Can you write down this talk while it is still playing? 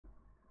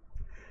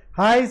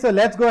Hi, so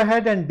let's go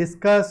ahead and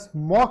discuss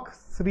mock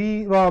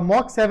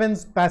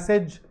 7's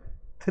passage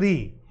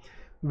 3,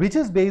 which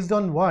is based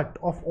on what?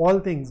 Of all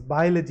things,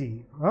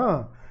 biology.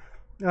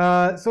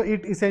 So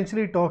it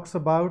essentially talks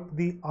about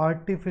the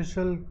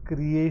artificial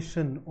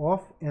creation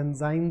of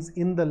enzymes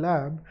in the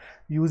lab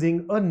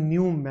using a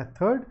new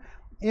method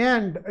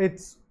and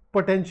its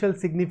potential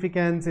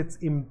significance, its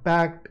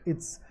impact,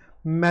 its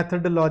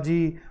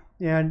methodology,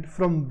 and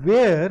from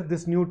where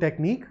this new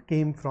technique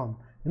came from.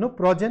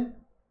 Progen,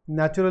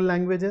 natural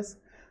languages.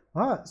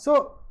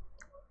 So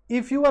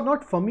if you are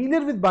not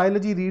familiar with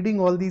biology,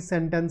 reading all these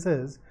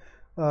sentences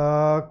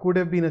could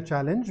have been a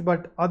challenge,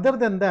 but other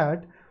than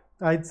that,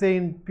 I'd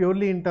say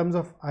purely in terms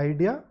of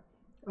idea,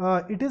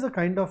 it is a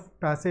kind of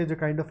passage, a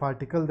kind of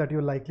article that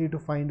you're likely to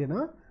find in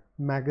a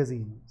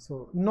magazine.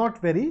 So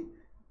not very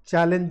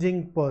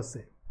challenging per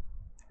se,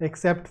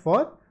 except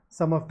for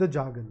some of the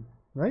jargon,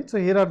 right? So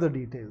here are the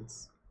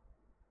details.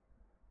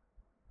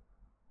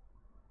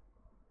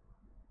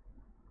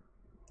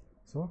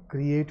 So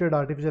created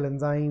artificial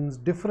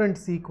enzymes, different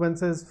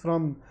sequences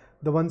from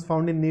the ones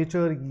found in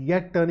nature,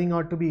 yet turning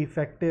out to be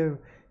effective,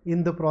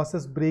 in the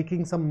process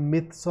breaking some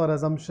myths or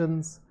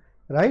assumptions,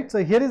 right?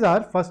 So here is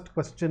our first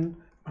question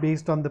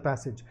based on the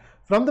passage.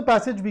 From the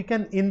passage we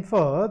can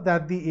infer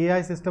that the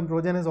AI system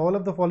Progen has all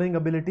of the following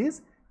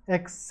abilities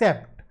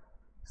except.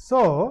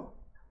 So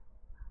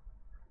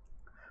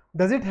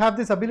does it have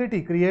this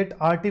ability, create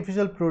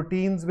artificial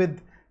proteins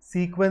with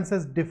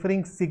sequences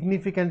differing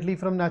significantly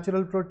from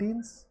natural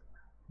proteins?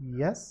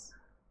 Yes.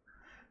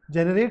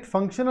 Generate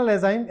functional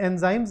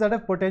enzymes that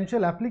have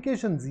potential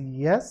applications?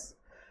 Yes.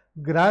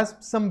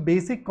 Grasp some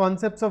basic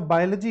concepts of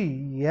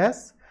biology?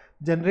 Yes.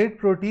 Generate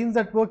proteins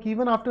that work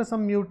even after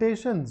some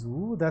mutations?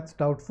 Ooh, that's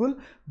doubtful.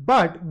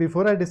 But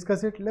before I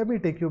discuss it, let me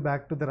take you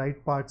back to the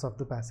right parts of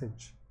the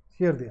passage.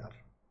 Here they are.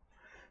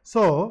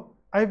 So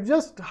I've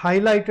just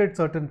highlighted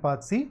certain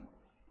parts. See,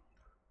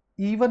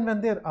 even when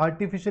they're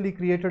artificially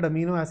created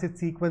amino acid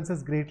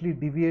sequences greatly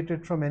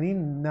deviated from any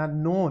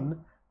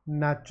known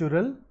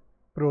natural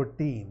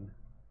protein.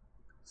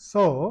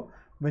 So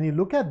when you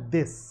look at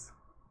this,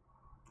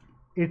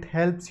 it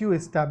helps you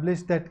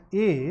establish that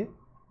A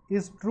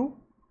is true.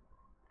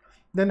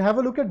 Then have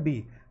a look at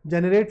B.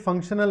 Generate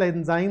functional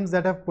enzymes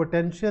that have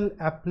potential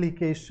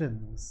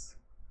applications.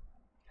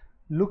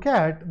 Look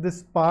at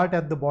this part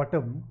at the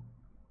bottom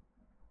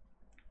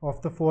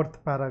of the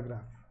fourth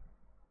paragraph.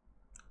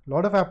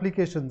 Lot of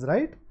applications,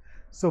 right?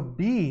 So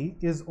B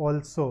is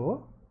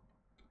also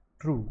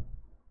true.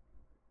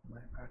 My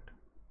bad.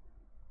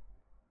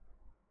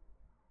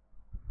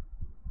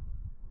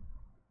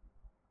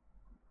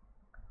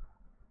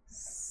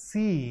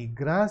 C,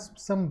 grasp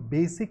some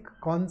basic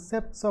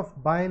concepts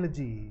of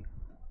biology.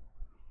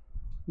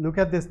 Look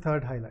at this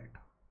third highlight.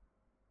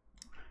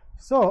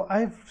 So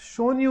I've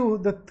shown you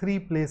the three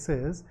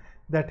places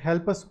that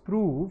help us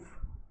prove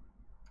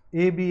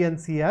A, B and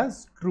C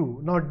as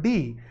true. Now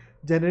D,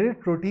 generate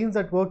proteins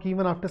that work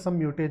even after some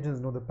mutations.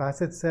 Now the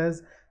passage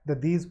says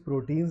that these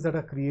proteins that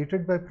are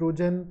created by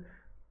Progen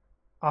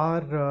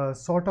are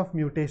sort of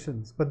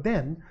mutations. But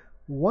then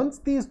once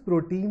these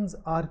proteins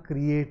are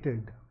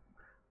created,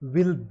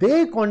 will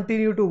they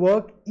continue to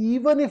work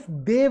even if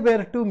they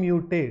were to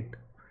mutate?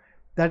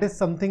 That is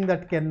something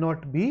that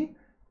cannot be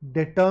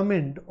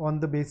determined on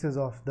the basis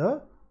of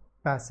the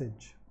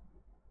passage.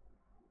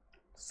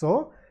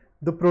 So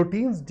the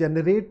proteins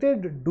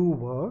generated do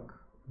work,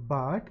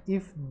 but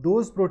if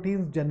those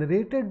proteins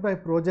generated by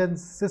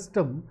Progen's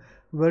system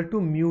were to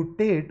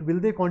mutate, will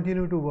they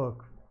continue to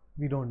work?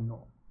 We don't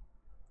know,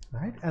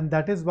 right? And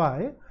that is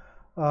why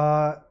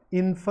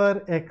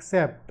infer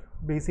except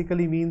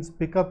basically means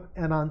pick up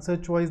an answer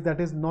choice that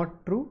is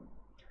not true.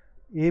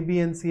 A, B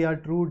and C are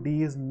true,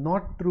 D is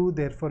not true,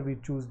 therefore we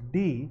choose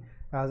D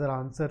as our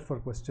answer for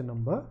question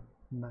number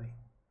 9.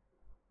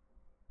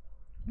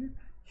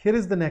 Here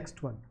is the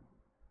next one.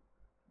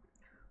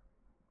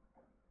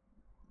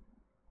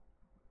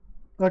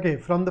 Okay,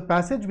 from the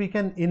passage we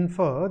can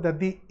infer that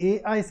the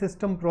AI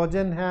system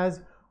Progen has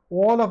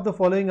all of the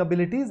following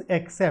abilities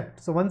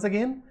except. So once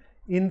again,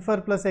 infer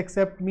plus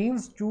except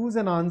means choose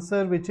an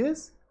answer which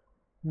is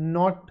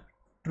not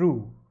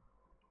true.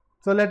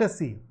 So let us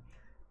see.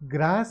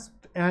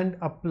 Grasped and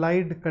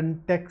applied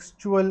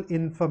contextual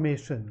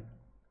information.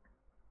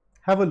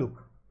 Have a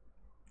look.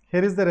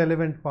 Here is the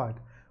relevant part.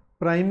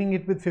 Priming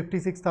it with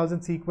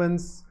 56,000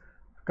 sequence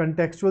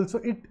contextual. So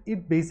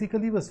it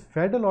basically was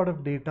fed a lot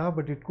of data,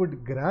 but it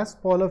could grasp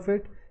all of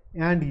it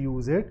and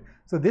use it.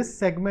 So this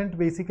segment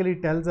basically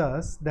tells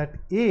us that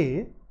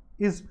A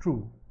is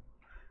true.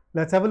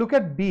 Let's have a look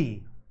at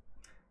B.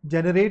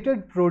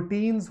 Generated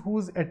proteins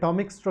whose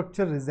atomic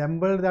structure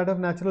resemble that of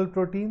natural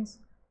proteins.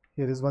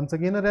 Here is once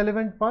again a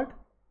relevant part.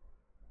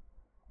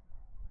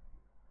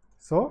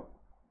 So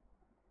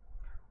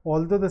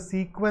although the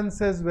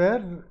sequences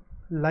were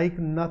like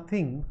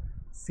nothing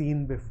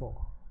seen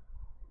before.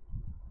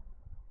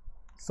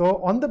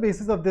 So on the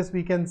basis of this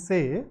we can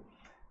say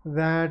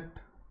that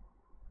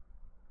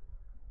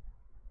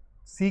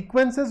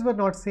Sequences were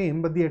not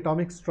same, but the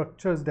atomic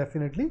structures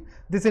definitely.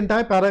 This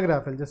entire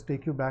paragraph, I'll just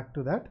take you back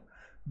to that.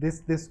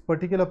 This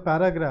particular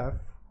paragraph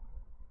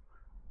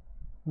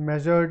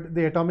measured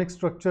the atomic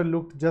structure,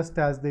 looked just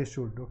as they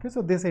should. Okay,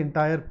 so this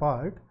entire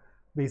part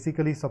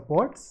basically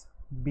supports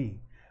B.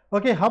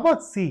 Okay, how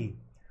about C?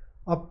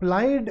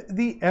 Applied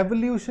the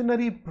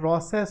evolutionary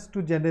process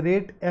to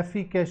generate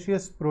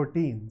efficacious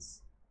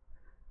proteins.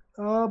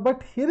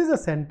 But here is a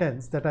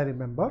sentence that I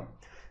remember.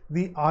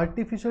 The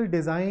artificial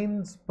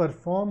designs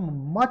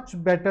perform much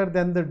better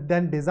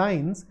than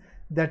designs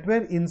that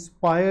were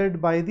inspired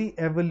by the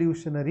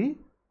evolutionary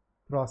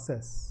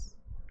process.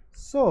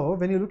 So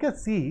when you look at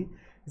C,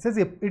 it says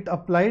it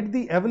applied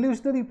the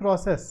evolutionary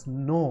process.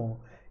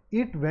 No,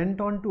 it went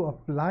on to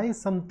apply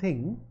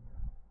something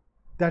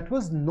that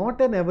was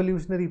not an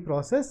evolutionary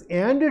process,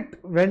 and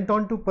it went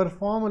on to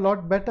perform a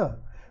lot better.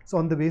 So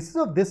on the basis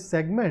of this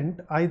segment,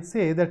 I'd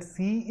say that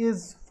C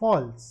is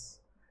false,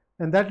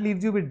 and that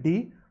leaves you with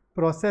D.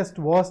 Processed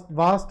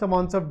vast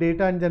amounts of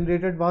data and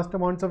generated vast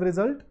amounts of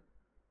result.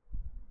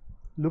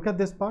 Look at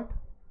this part.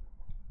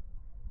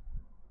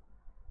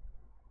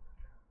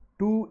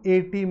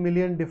 280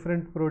 million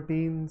different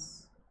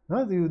proteins.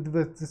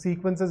 The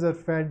sequences are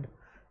fed,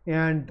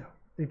 and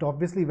it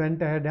obviously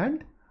went ahead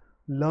and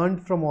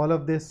learned from all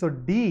of this. So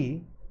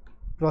D,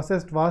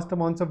 processed vast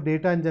amounts of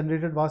data and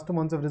generated vast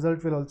amounts of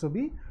result, will also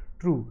be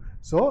true.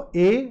 So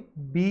A,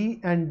 B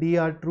and D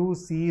are true,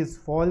 C is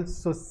false.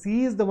 So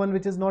C is the one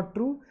which is not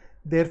true.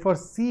 Therefore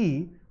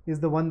C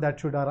is the one that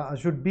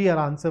should be our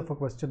answer for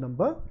question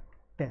number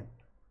 10.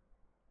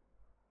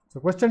 So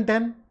question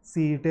 10,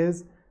 C it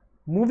is.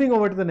 Moving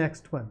over to the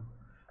next one.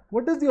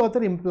 What does the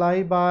author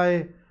imply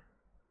by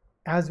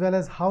as well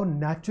as how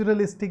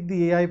naturalistic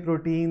the AI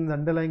proteins,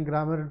 underlying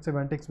grammar and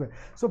semantics were?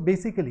 So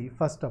basically,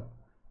 first up,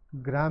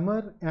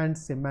 grammar and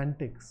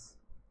semantics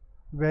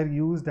were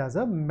used as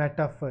a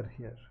metaphor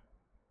here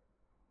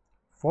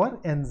for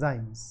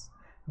enzymes.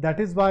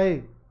 That is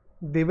why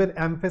they were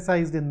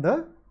emphasized in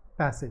the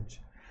passage.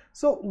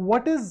 So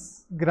what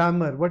is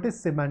grammar? What is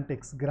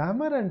semantics?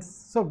 Grammar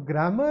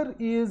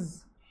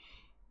is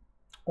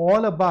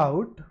all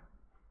about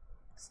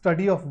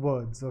study of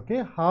words.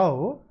 Okay,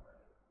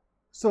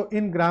 so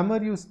in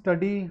grammar you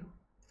study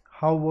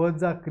how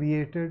words are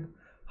created,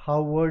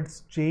 how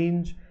words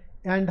change,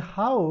 and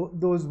how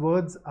those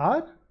words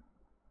are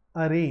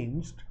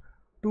arranged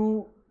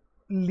to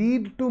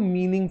lead to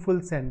meaningful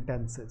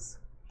sentences.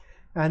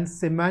 And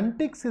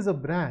semantics is a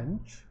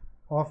branch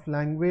of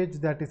language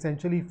that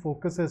essentially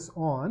focuses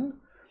on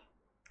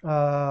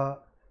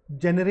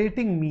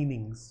generating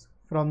meanings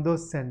from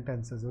those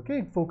sentences. Okay,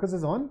 it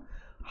focuses on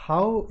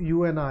how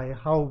you and I,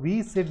 how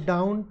we sit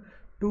down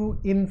to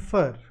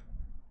infer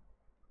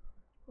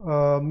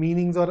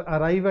meanings or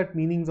arrive at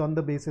meanings on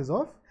the basis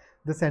of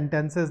the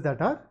sentences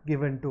that are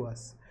given to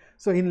us.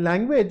 So in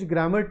language,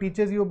 grammar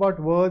teaches you about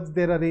words,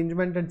 their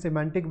arrangement, and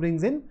semantic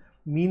brings in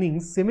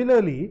meanings.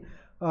 Similarly,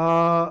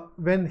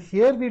 when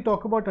here we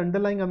talk about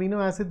underlying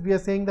amino acids, we are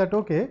saying that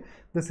okay,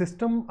 the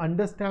system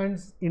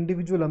understands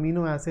individual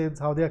amino acids,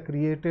 how they are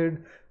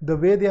created, the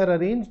way they are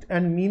arranged,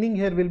 and meaning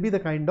here will be the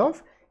kind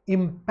of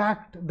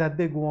impact that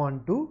they go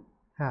on to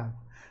have.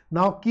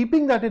 Now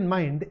keeping that in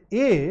mind,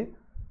 A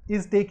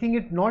is taking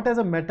it not as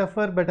a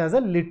metaphor but as a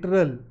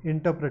literal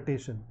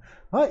interpretation.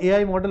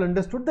 AI model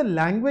understood the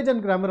language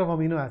and grammar of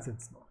amino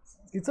acids.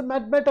 It's a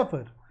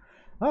metaphor.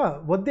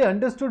 What they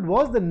understood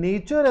was the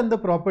nature and the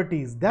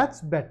properties. That's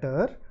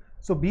better.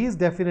 So B is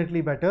definitely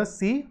better.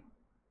 C,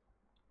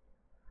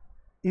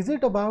 is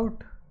it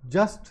about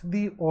just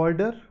the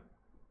order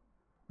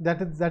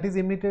that is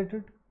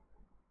imitated?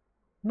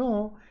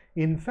 No.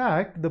 In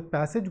fact, the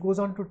passage goes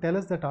on to tell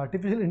us that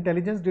artificial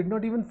intelligence did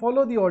not even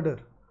follow the order.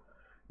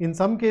 In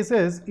some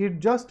cases, it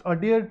just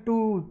adhered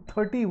to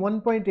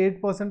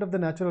 31.8% of the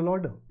natural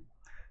order.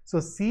 So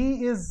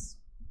C is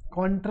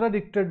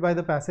contradicted by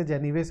the passage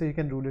anyway, so you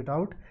can rule it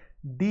out.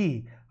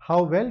 D,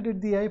 how well did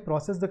the AI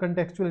process the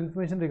contextual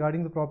information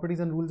regarding the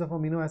properties and rules of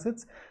amino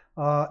acids?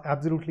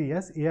 Absolutely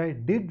yes, AI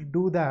did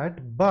do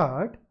that,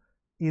 but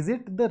is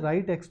it the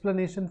right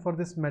explanation for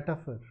this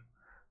metaphor?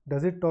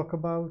 Does it talk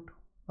about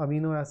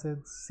amino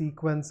acids,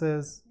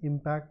 sequences,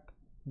 impact?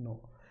 No.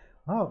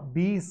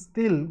 B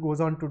still goes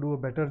on to do a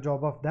better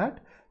job of that.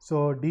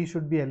 So D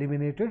should be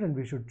eliminated and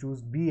we should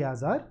choose B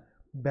as our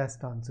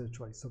best answer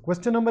choice. So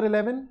question number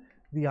 11,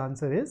 the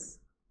answer is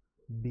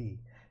B.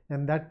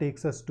 And that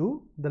takes us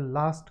to the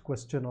last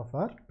question of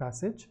our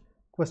passage,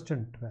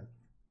 question 12.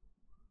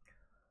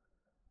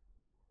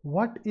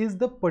 What is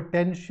the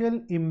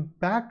potential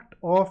impact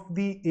of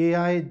the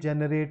AI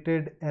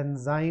generated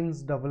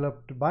enzymes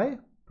developed by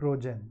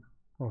Progen?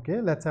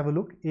 Okay, let's have a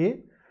look.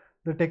 A,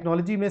 the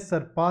technology may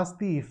surpass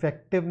the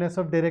effectiveness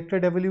of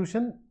directed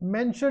evolution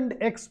mentioned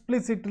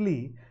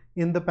explicitly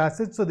in the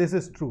passage, so this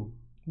is true.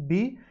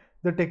 B,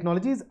 the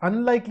technology is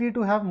unlikely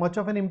to have much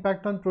of an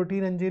impact on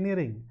protein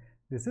engineering.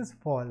 This is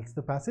false.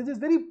 The passage is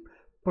very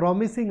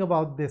promising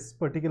about this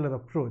particular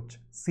approach.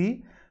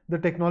 C, the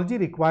technology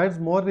requires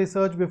more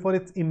research before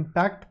its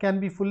impact can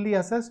be fully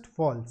assessed.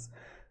 False.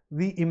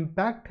 the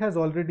impact has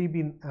already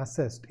been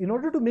assessed. In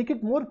order to make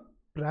it more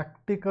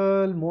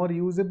practical, more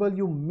usable,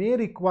 you may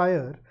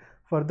require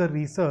further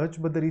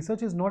research, but the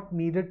research is not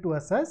needed to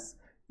assess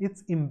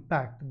its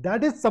impact.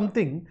 That is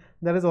something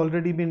that has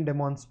already been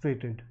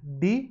demonstrated.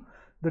 D,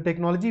 the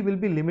technology will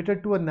be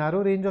limited to a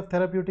narrow range of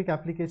therapeutic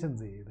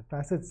applications. A, the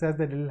passage says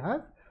that it will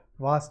have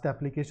vast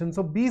applications.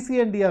 So B, C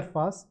and D are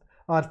false.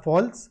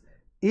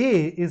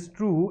 A is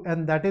true,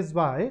 and that is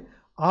why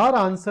our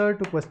answer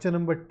to question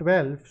number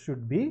 12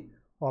 should be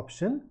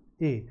option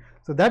A.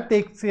 So that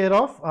takes care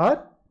of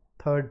our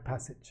third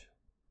passage.